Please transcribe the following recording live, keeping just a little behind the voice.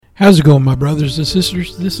How's it going, my brothers and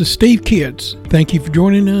sisters? This is Steve Kitts. Thank you for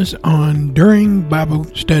joining us on During Bible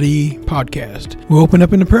Study Podcast. We'll open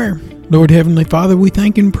up in a prayer. Lord Heavenly Father, we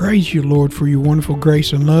thank and praise you, Lord, for your wonderful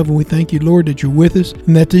grace and love. And we thank you, Lord, that you're with us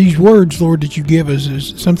and that these words, Lord, that you give us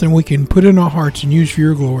is something we can put in our hearts and use for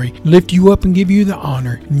your glory. Lift you up and give you the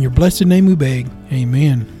honor. In your blessed name we beg.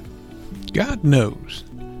 Amen. God knows.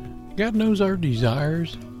 God knows our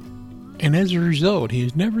desires. And as a result, he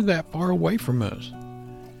is never that far away from us.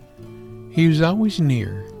 He is always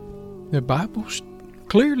near. The Bible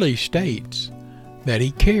clearly states that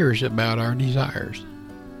he cares about our desires.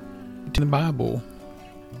 In the Bible,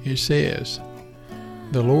 it says,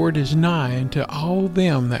 "The Lord is nigh unto all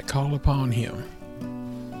them that call upon him."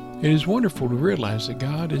 It is wonderful to realize that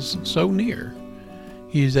God is so near.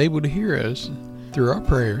 He is able to hear us through our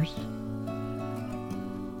prayers.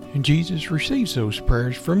 And Jesus receives those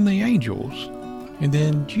prayers from the angels. And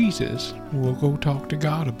then Jesus will go talk to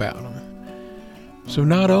God about them. So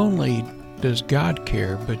not only does God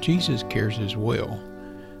care, but Jesus cares as well.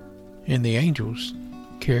 And the angels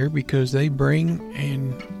care because they bring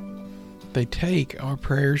and they take our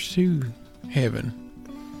prayers to heaven.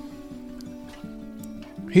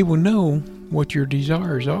 He will know what your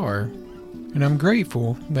desires are. And I'm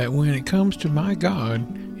grateful that when it comes to my God,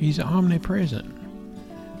 he's omnipresent,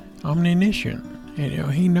 omniscient.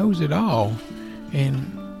 And he knows it all.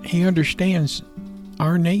 And he understands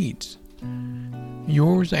our needs.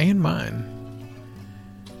 Yours and mine,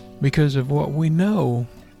 because of what we know,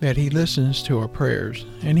 that he listens to our prayers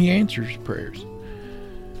and he answers prayers.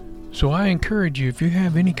 So I encourage you, if you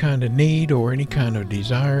have any kind of need or any kind of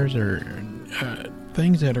desires or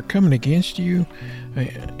things that are coming against you,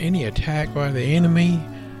 any attack by the enemy,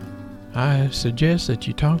 I suggest that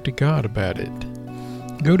you talk to God about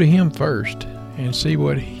it. Go to him first and see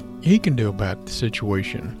what he can do about the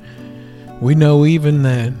situation. We know even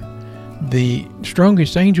that the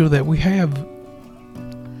strongest angel that we have,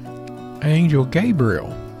 Angel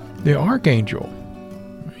Gabriel, the archangel,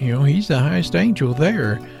 he's the highest angel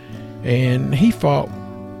there, and he fought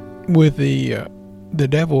with the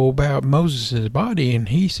devil about Moses' body, and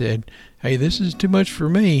he said, "Hey, this is too much for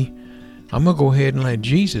me. I'm gonna go ahead and let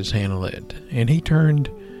Jesus handle it." And he turned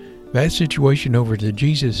that situation over to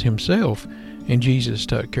Jesus himself, and Jesus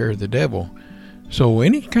took care of the devil. So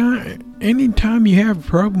anytime you have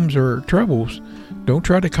problems or troubles, don't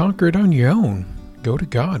try to conquer it on your own. Go to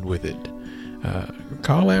God with it.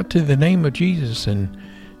 Call out to the name of Jesus and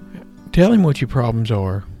tell him what your problems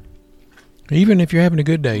are. Even if you're having a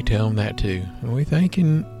good day, tell him that too. And we thank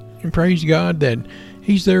and praise God that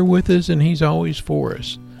he's there with us and he's always for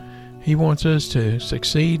us. He wants us to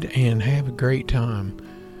succeed and have a great time.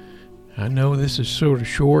 I know this is sort of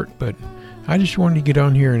short, but I just wanted to get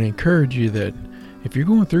on here and encourage you that if you're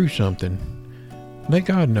going through something, let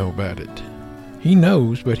God know about it. He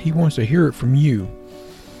knows, but he wants to hear it from you.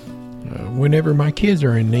 Whenever my kids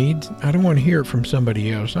are in need, I don't want to hear it from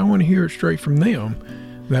somebody else. I want to hear it straight from them.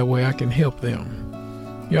 That way I can help them.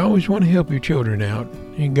 You always want to help your children out.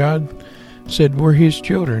 And God said we're his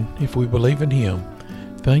children if we believe in him.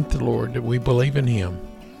 Thank the Lord that we believe in him.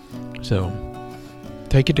 So,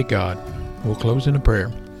 take it to God. We'll close in a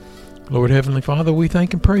prayer. Lord Heavenly Father, we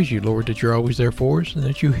thank and praise you, Lord, that you're always there for us and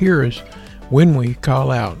that you hear us when we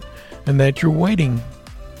call out and that you're waiting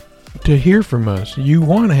to hear from us. You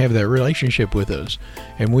want to have that relationship with us,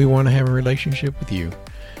 and we want to have a relationship with you.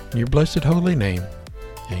 In your blessed holy name,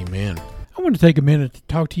 amen. I want to take a minute to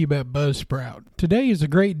talk to you about Buzzsprout. Today is a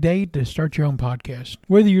great day to start your own podcast.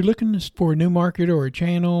 Whether you're looking for a new market or a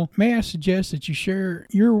channel, may I suggest that you share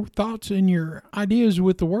your thoughts and your ideas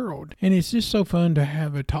with the world. And it's just so fun to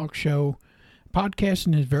have a talk show.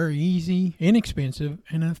 Podcasting is very easy, inexpensive,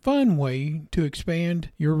 and a fun way to expand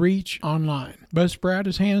your reach online. Buzzsprout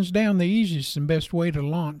is hands down the easiest and best way to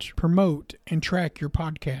launch, promote, and track your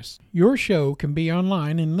podcast. Your show can be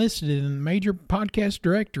online and listed in major podcast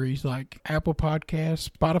directories like Apple Podcasts,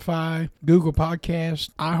 Spotify, Google Podcasts,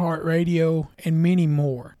 iHeartRadio, and many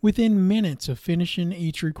more within minutes of finishing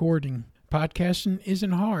each recording. Podcasting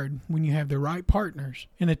isn't hard when you have the right partners.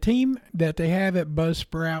 And a team that they have at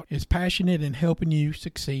Buzzsprout is passionate in helping you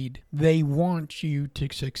succeed. They want you to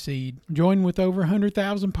succeed. Join with over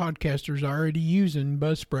 100,000 podcasters already using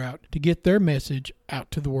Buzzsprout to get their message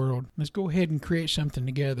out to the world. Let's go ahead and create something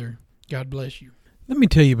together. God bless you. Let me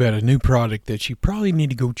tell you about a new product that you probably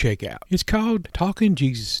need to go check out. It's called Talking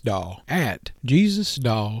Jesus Doll at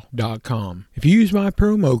JesusDoll.com. If you use my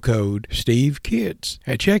promo code SteveKids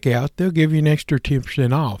at checkout, they'll give you an extra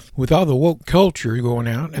 10% off. With all the woke culture going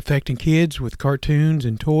out affecting kids with cartoons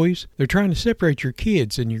and toys, they're trying to separate your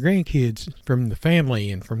kids and your grandkids from the family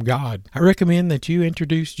and from God. I recommend that you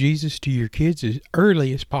introduce Jesus to your kids as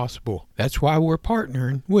early as possible. That's why we're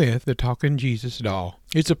partnering with the Talking Jesus Doll.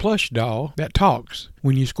 It's a plush doll that talks.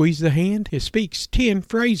 When you squeeze the hand, it speaks 10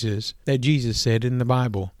 phrases that Jesus said in the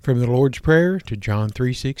Bible, from the Lord's Prayer to John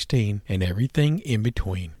 3:16 and everything in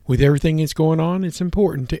between. With everything that's going on, it's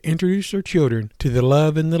important to introduce our children to the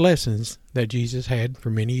love and the lessons that Jesus had for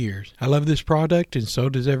many years. I love this product, and so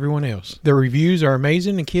does everyone else. The reviews are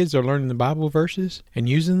amazing, and kids are learning the Bible verses and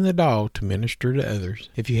using the doll to minister to others.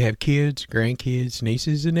 If you have kids, grandkids,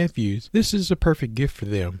 nieces, and nephews, this is a perfect gift for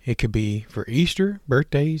them. It could be for Easter,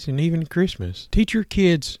 birthdays, and even Christmas. Teach your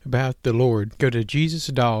kids about the Lord. Go to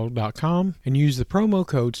JesusDoll.com and use the promo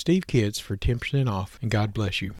code SteveKids for 10% off, and God bless you.